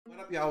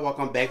up, y'all?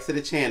 Welcome back to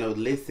the channel.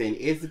 Listen,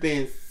 it's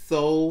been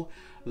so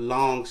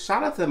long.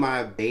 Shout out to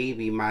my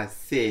baby, my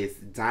sis,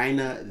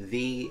 Dinah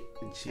the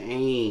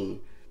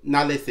Jane.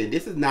 Now listen,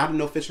 this is not an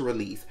official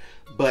release,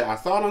 but I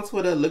saw it on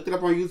Twitter, looked it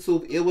up on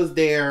YouTube. It was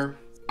there.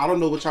 I don't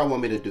know what y'all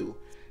want me to do.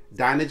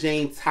 Dinah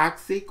Jane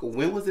Toxic.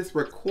 When was this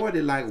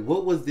recorded? Like,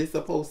 what was this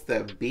supposed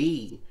to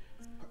be?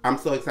 I'm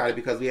so excited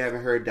because we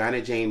haven't heard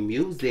Dinah Jane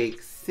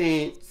music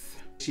since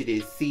she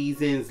did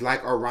Seasons,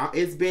 like around,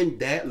 it's been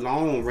that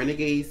long.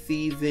 Renegade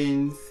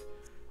Seasons,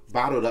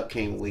 Bottled Up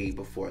came way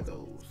before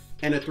those.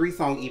 And a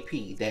 3-song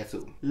EP, that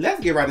too. Let's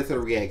get right into the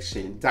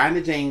reaction.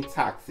 Dinah Jane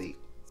Toxic.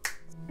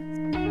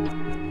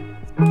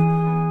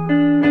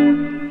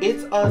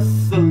 It's a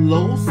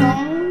slow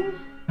song.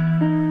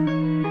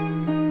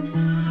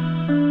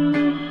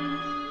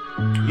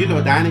 You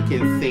know, Dinah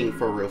can sing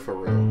for real,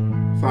 so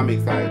I'm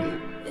excited.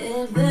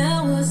 If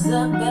there was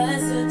a bad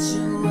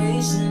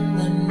situation,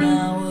 then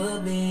I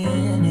would be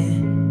in it.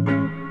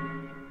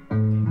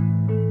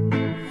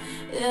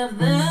 If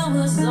there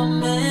was a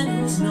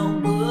man who's no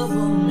good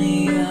for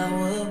me, I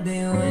would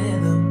be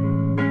with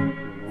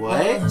him.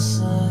 What? If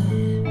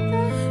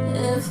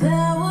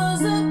there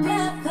was a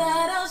path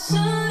that I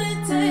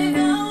shouldn't take, I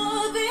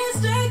would be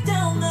straight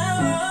down that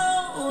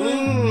road.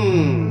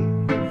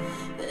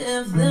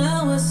 If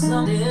there was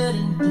something I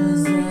didn't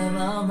deserve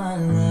all my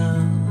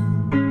love,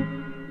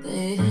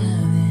 they'd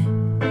have it.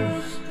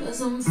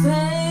 'Cause I'm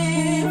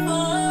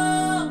faithful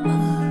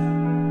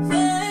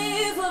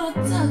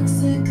to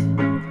toxic.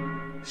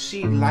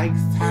 She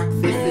likes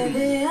toxicity.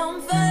 Baby,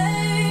 I'm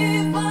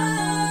faithful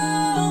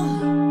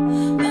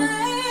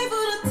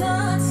to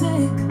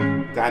toxic.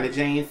 Dinah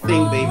Jane,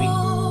 sing, baby. I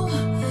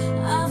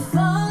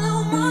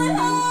follow my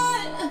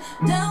heart.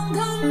 Down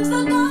comes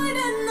the guide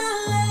and I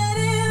let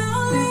it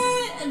all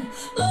in.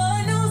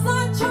 Lord knows I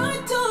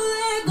tried to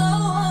let go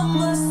of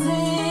my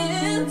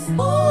sins.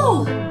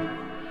 Ooh.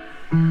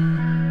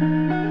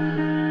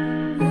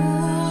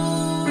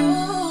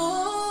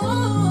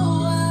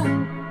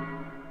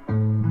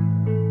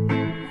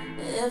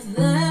 If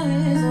there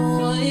is a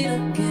way to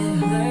get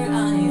hurt, I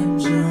am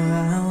sure I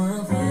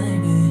will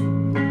find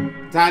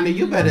it. Dinah,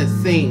 you better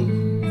sing.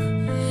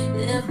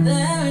 If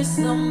there is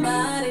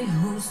somebody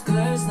whose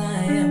curse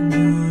I am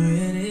sure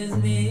it is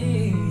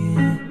me.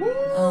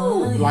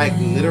 Oh, Like,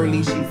 yeah.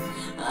 literally, she's...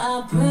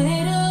 I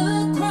pray to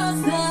the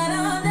cross that I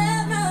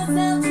let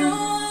myself to.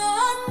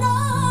 I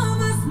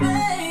must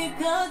make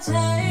a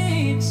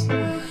change.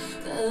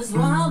 'Cause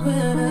wild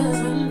rivers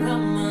run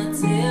from my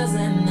tears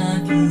and I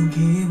can't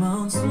keep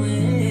on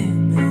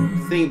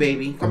swimming. Sing,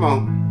 baby. Come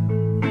on.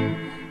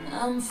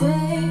 I'm faithful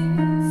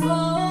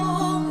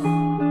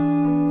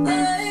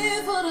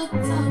to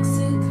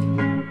toxic.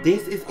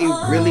 This is a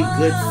really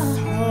good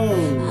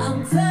song.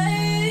 I'm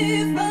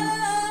faithful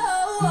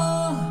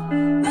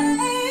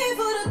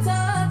to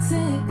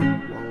toxic.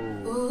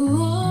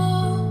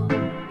 Ooh,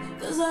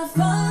 'cause I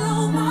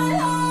follow my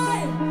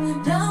heart.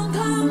 Down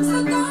comes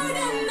the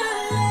garden, I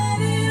let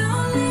it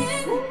all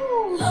in.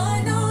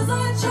 Lord knows I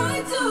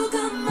tried to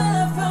come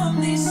back from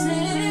these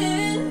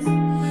sins,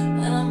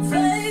 and I'm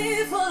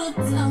faithful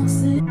to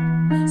toxic.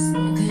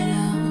 Smoke it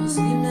out,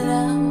 scream it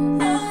out,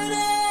 pour it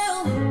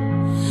out.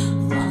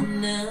 Fall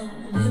down,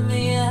 hit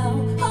me out,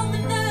 hold me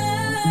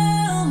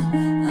down.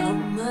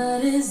 I'm a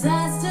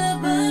disaster,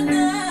 but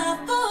not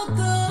for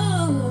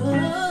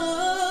good.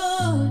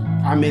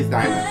 I miss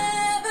Dinah.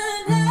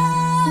 Heaven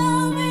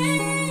help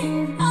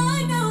me,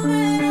 I know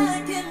that I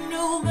can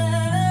do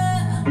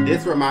better.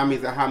 This reminds me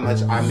of how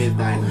much I miss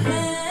Dinah.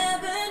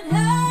 Heaven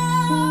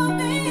help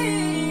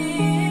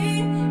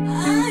me,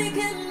 I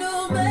can do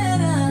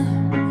better.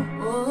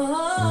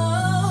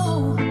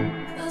 Oh,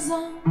 'cause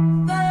I'm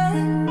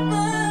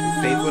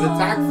Faithful to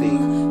toxic.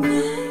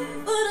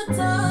 faithful to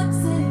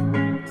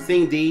toxic.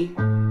 Sing, D.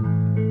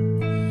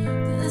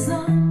 'Cause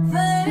I'm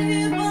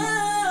faithful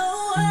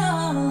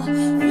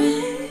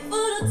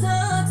to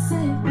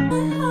toxic.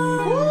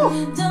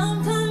 Down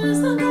comes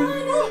the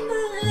night and I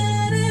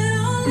let it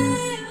all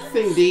in.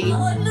 Sing, D.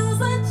 Lord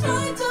knows I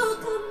tried to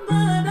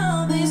combine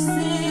all these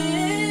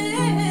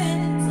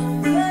sins.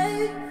 I'm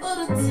faithful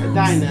to toxic.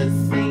 Dinah,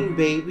 sing,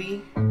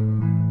 baby.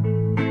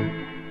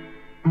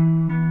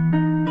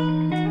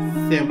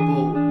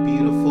 Simple,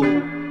 beautiful.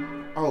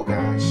 Oh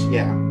gosh,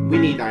 yeah. We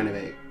need Dinah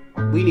back.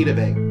 We need her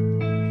back.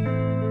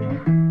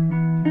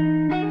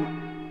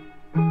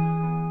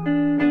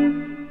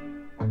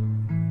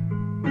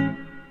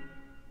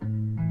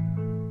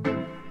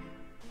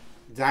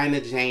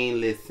 Dinah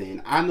Jane,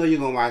 listen, I know you're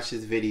gonna watch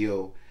this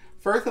video.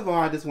 First of all,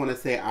 I just want to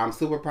say I'm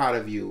super proud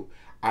of you.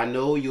 I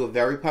know you were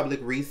very public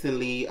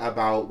recently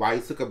about why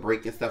you took a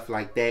break and stuff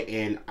like that,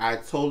 and I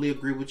totally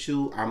agree with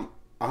you. I'm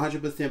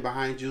 100%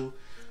 behind you.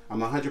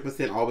 I'm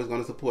 100% always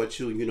going to support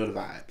you. You know the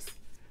vibes.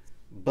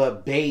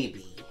 But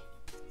baby,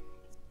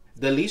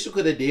 the least you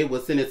could have did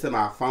was send it to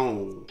my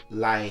phone.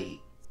 Like,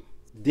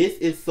 this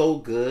is so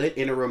good,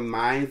 and it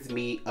reminds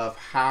me of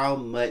how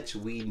much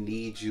we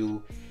need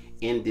you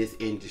in this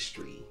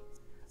industry.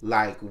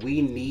 Like,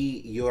 we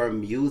need your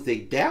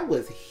music. That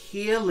was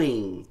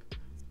healing.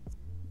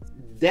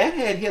 that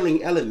had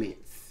healing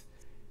elements.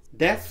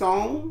 That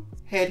song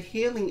had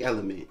healing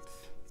elements.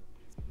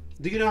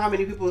 Do you know how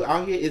many people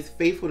out here is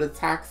faithful to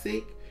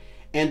toxic?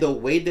 And the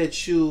way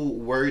that you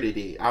worded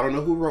it, I don't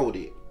know who wrote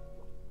it,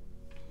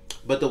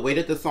 but the way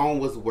that the song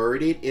was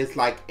worded is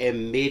like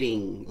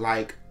admitting,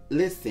 like,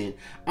 listen,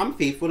 I'm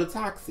faithful to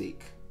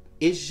toxic.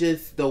 It's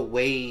just the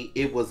way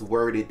it was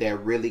worded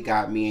that really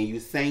got me. And you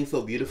sang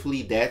so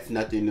beautifully. That's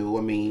nothing new.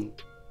 I mean,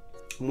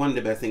 one of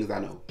the best things I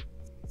know.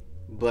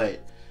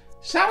 But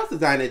shout out to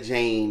Dinah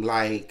Jane.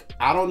 Like,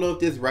 I don't know if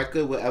this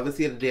record will ever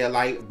see the day of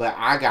light, but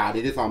I got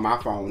it. It's on my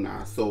phone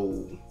now.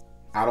 So,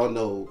 I don't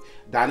know.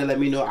 Dinah, let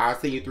me know. I'll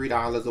send you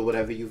 $3 or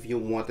whatever if you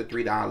want the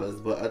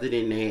 $3. But other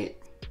than that,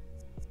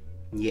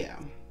 yeah,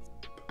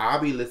 I'll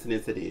be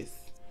listening to this.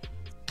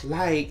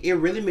 Like, it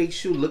really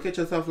makes you look at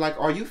yourself like,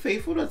 are you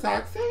faithful to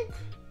toxic?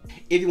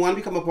 If you want to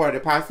become a part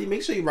of the posse,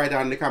 make sure you write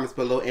down in the comments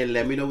below and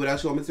let me know what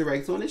else you want me to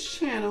react to on this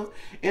channel.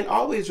 And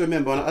always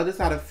remember, on the other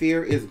side of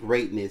fear is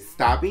greatness.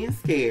 Stop being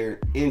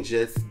scared and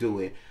just do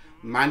it.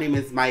 My name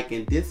is Mike,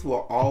 and this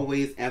will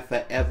always and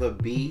forever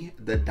be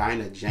the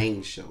Dinah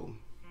Jane Show.